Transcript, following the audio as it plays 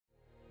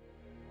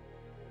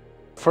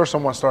First, I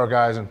want to start,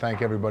 guys, and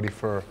thank everybody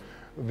for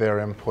their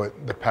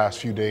input the past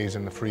few days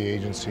in the free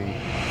agency.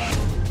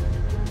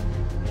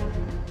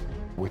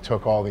 We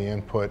took all the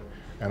input,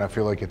 and I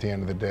feel like at the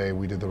end of the day,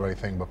 we did the right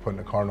thing by putting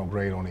a Cardinal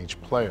grade on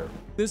each player.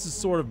 This is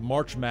sort of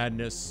March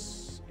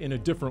Madness in a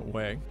different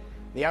way.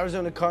 The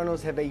Arizona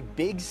Cardinals have a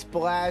big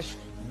splash,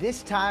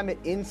 this time at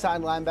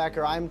inside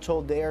linebacker. I'm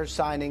told they are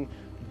signing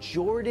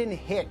Jordan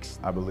Hicks.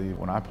 I believe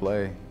when I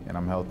play and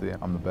I'm healthy,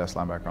 I'm the best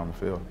linebacker on the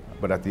field.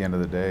 But at the end of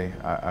the day,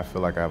 I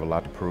feel like I have a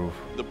lot to prove.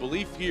 The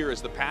belief here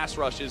is the pass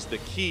rush is the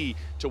key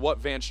to what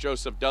Vance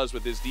Joseph does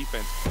with his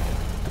defense.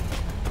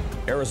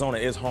 Arizona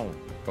is home.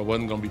 I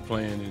wasn't going to be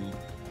playing in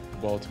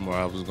Baltimore.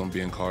 I was going to be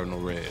in Cardinal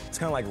red. It's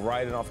kind of like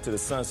riding off to the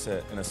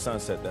sunset in a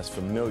sunset that's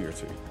familiar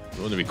to you.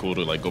 Wouldn't it be cool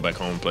to go back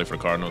home and play for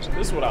the Cardinals?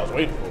 This is what I was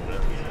waiting for,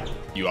 man.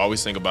 You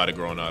always think about it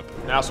growing up.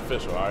 Now it's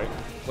official, all right?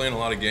 Playing a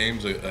lot of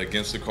games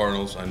against the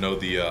Cardinals. I know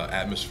the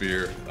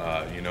atmosphere,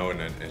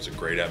 and it's a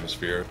great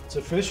atmosphere. It's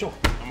official.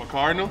 I'm a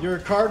Cardinal. You're a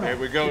Cardinal. Here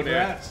we go,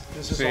 Congrats. there.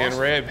 This is Seeing awesome.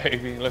 red,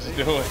 baby. Let's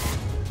do it.